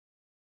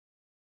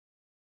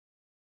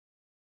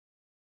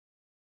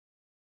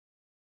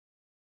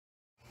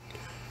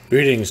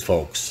Greetings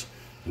folks,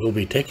 we'll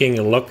be taking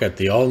a look at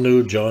the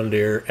all-new John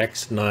Deere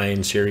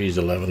X9 Series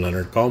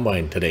 1100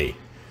 Combine today.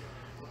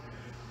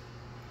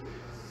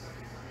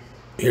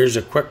 Here's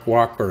a quick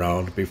walk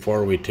around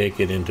before we take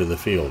it into the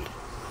field.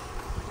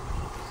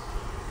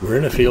 We're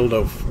in a field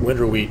of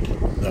winter wheat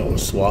that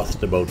was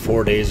swathed about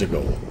 4 days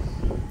ago.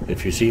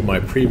 If you see my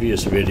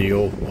previous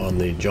video on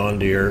the John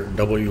Deere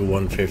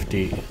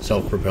W150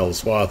 self-propelled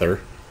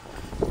swather,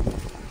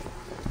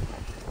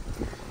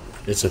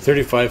 it's a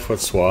 35-foot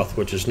swath,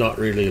 which is not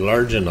really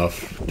large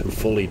enough to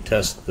fully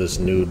test this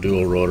new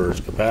dual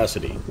rotor's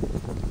capacity.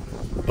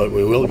 But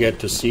we will get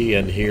to see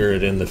and hear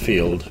it in the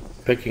field,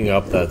 picking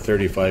up that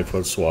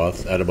 35-foot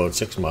swath at about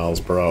 6 miles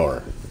per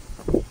hour.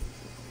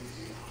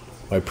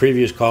 My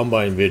previous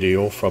combine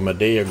video from a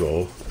day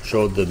ago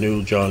showed the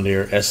new John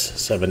Deere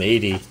S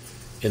 780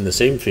 in the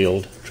same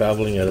field,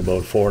 traveling at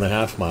about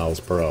 4.5 miles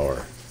per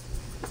hour.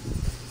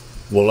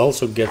 We'll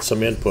also get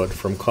some input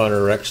from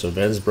Connor Rex of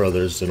Enns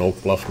Brothers in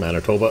Oak Bluff,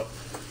 Manitoba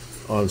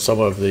on some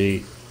of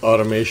the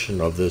automation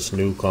of this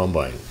new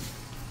combine.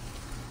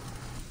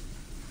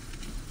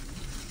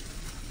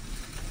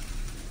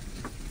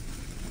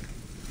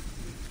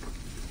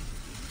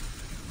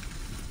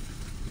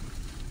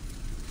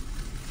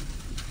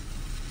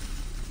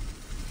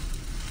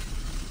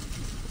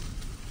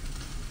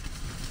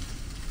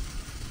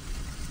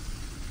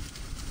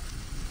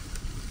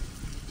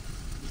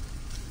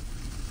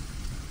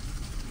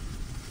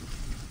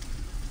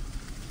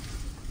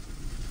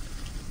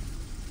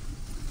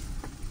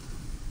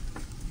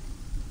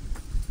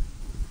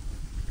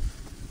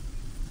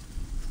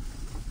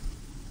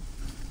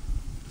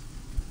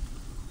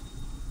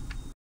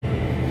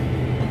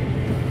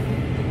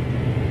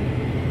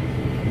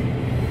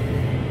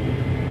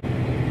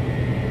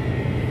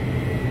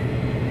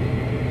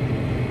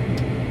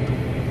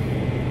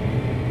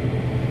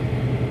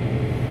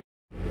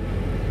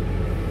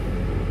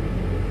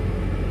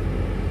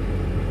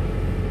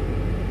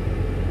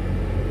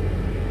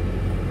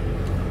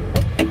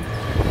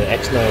 The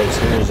X9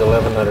 Series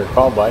 1100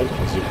 Combine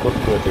is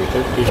equipped with a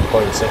 13.6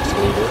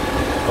 liter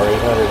or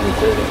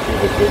 830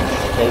 cubic inch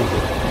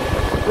engine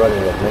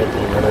running at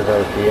 1900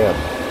 RPM.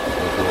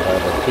 It will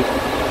have a peak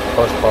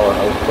horsepower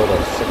output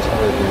of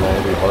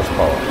 690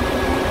 horsepower.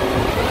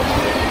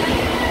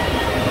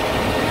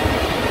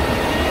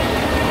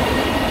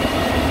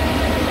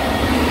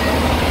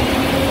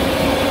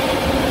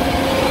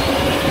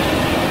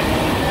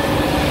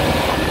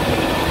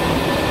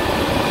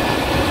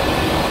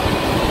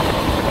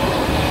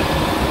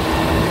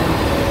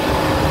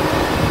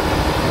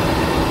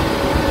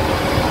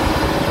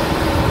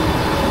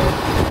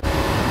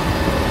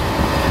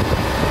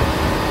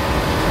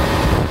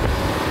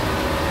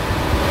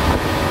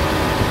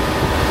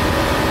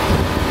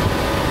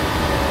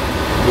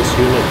 This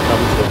unit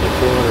comes with a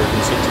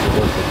 460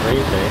 bushel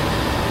grain tank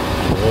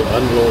and will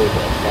unload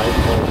at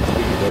 5.3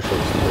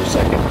 bushels per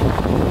second.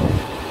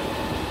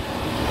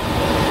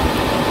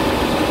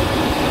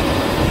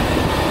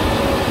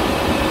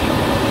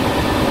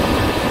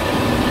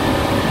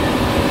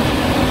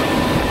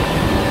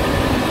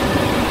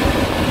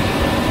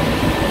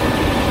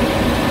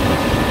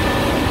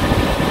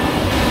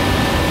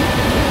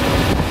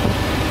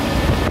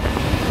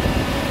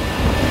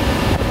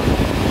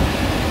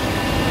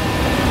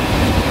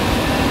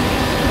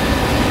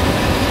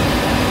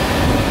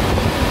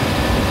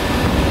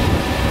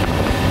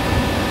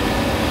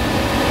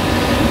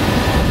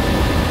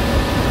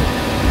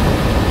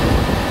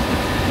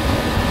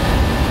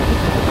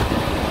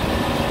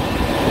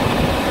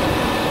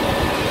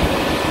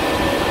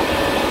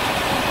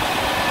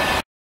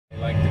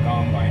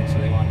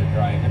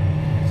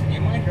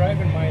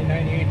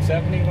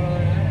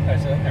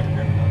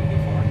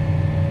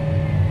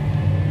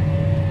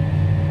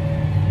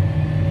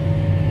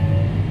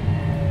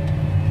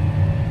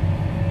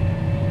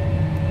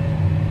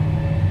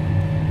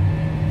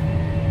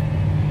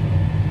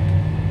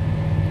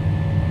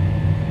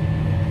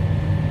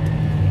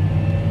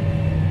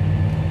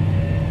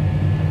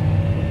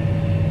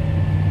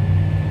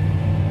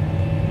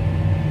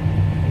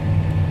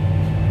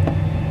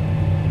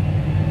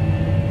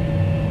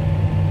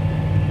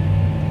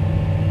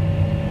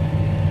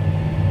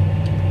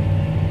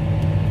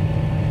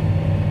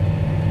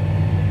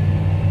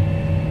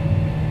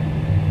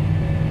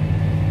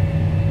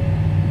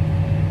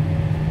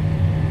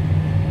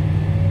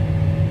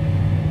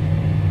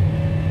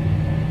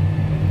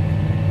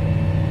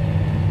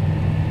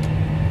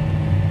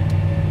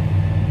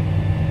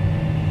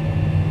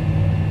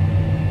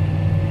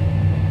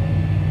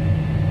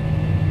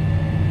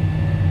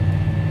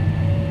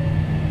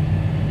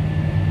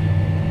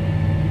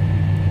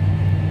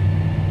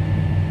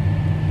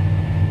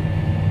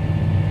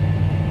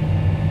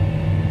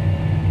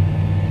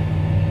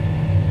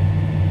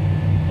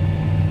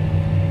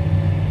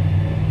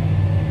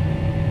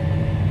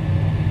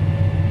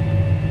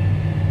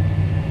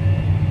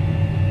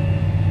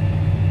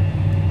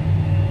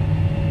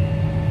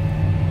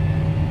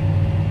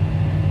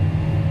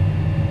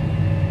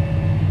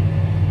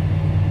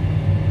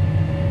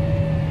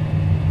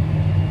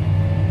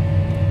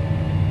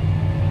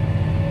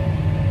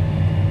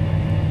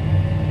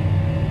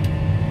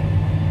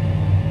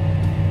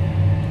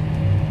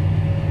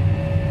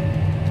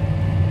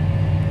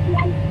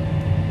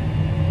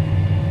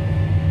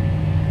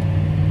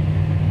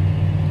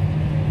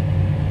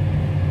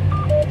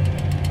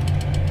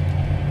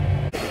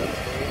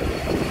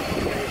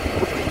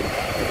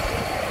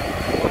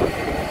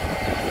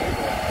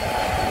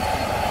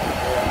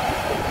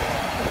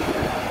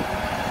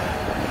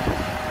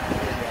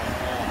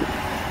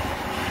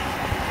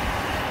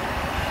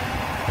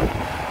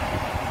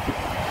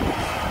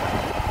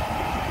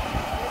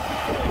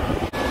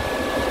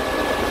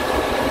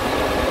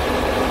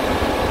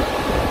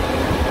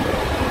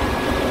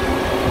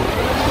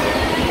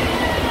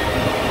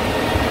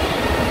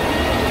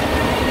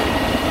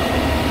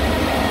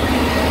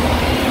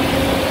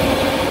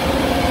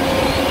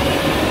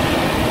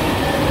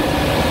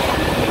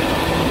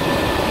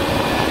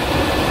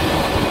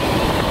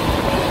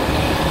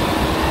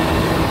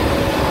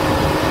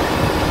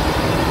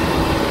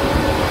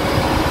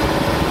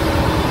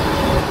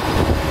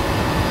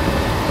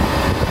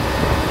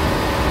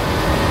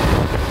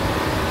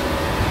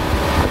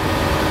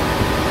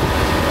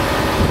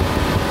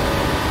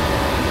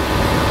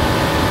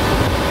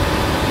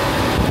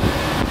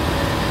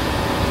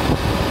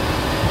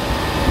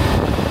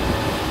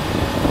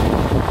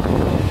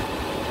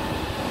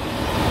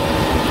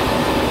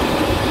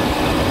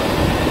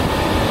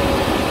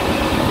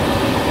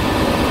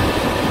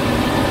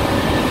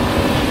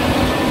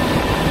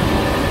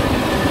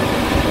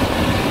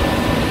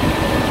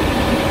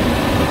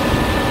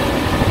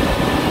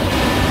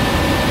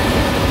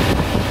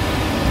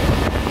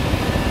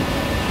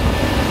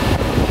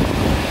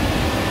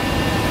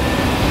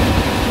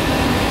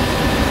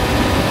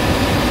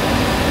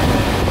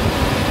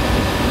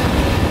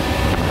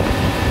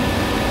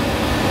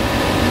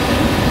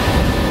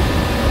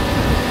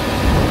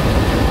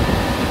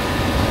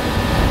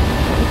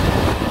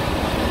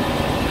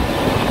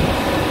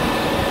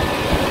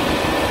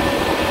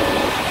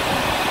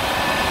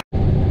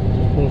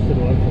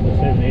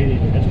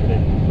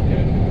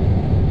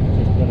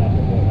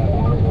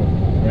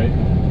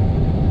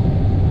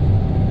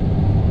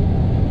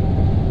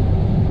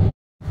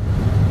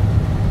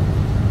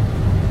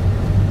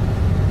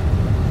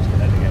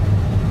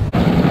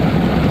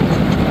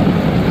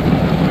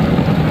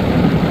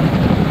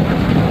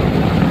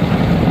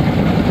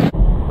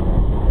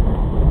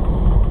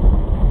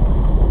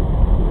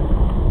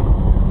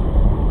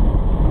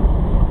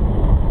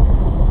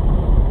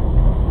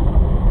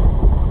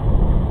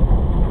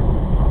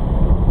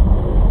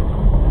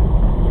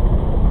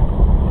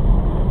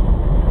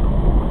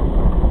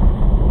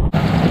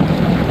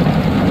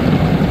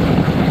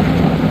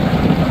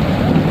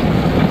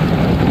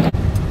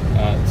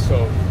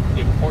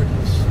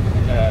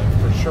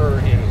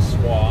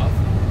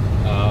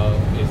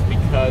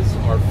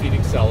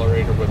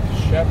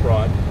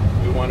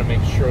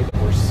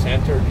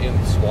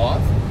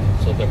 swath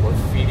so that we're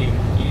feeding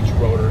each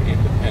rotor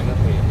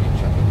independently of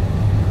each other.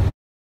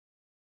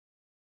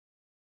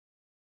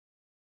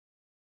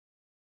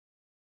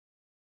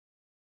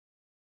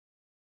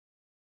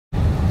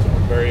 So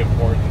very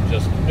important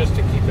just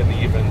to keep an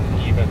even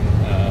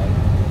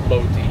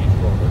load to each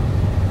rotor.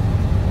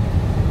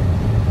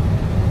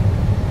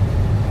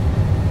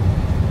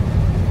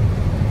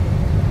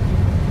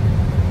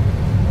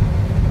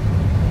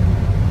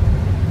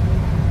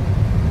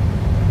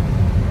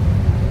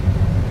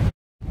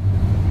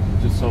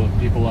 So that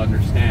people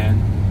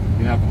understand,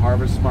 we have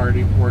Harvest Smart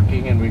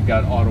working and we've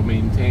got Auto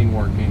Maintain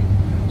working.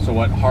 So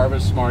what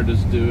Harvest Smart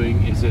is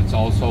doing is it's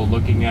also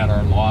looking at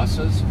our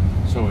losses.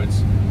 So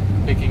it's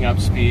picking up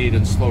speed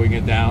and slowing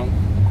it down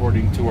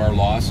according to our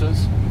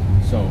losses.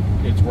 So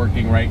it's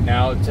working right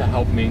now to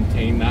help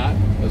maintain that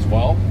as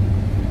well.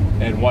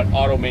 And what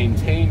Auto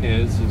Maintain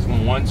is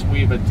when once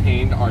we've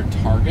attained our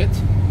target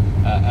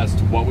as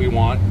to what we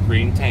want,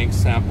 grain tank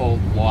sample,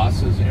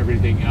 losses,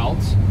 everything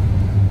else,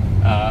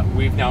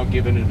 we've now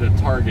given it a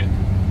target.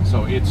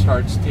 So it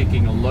starts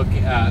taking a look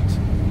at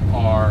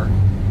our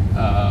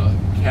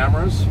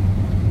cameras.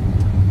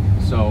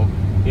 So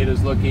it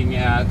is looking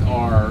at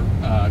our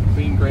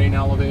clean grain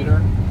elevator,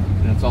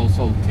 and it's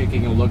also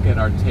taking a look at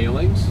our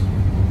tailings,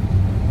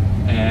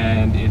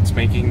 and it's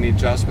making the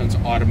adjustments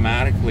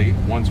automatically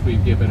once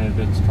we've given it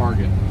its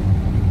target.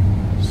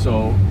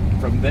 So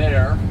from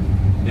there,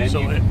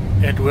 then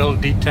it will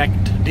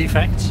detect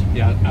defects?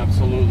 Yeah,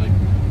 absolutely.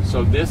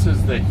 So this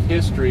is the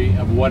history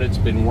of what it's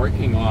been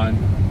working on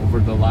over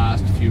the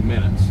last few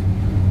minutes.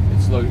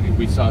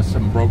 We saw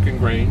some broken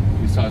grain,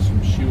 we saw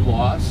some shoe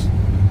loss,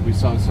 we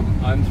saw some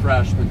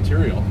unthrashed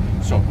material.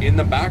 So in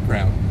the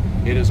background,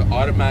 it is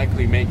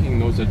automatically making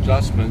those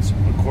adjustments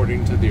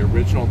according to the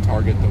original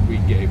target that we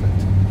gave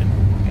it.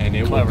 And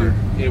it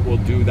will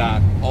do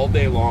that all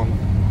day long,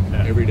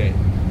 every day.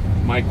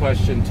 My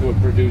question to a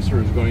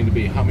producer is going to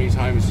be, how many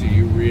times do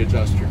you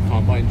readjust your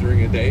combine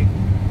during a day?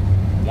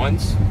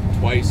 Once,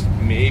 twice,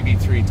 maybe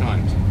 3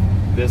 times.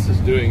 This is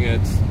doing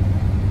it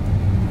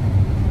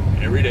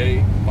every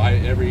day, by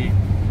every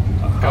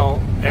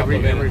couple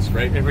minutes,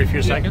 right? Every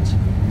few seconds?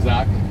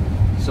 Exactly.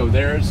 So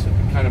there's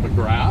kind of a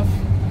graph,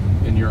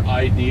 and your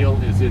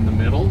ideal is in the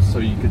middle, so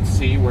you can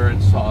see where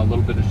it saw a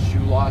little bit of shoe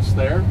loss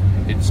there.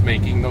 It's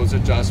making those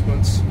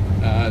adjustments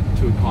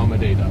to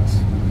accommodate us.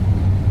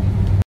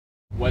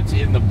 What's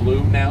in the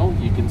blue now,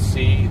 you can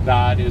see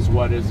that is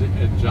what is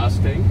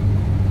adjusting.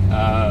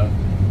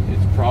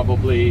 It's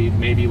probably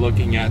maybe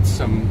looking at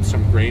some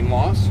grain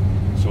loss.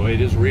 So it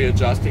is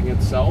readjusting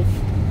itself.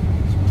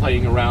 It's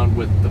playing around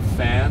with the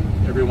fan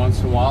every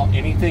once in a while.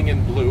 Anything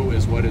in blue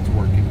is what it's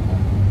working on.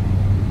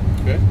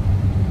 Okay?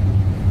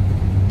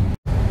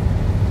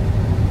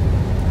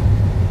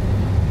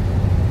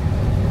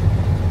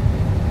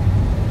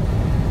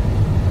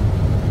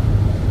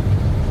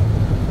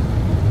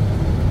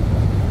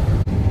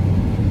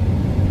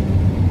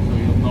 So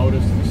you'll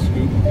notice the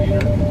scoop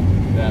feeder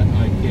that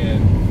I can,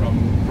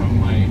 from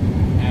my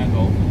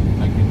handle,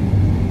 I can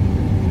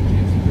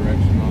change the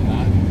direction on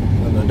that.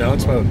 On the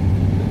downspout.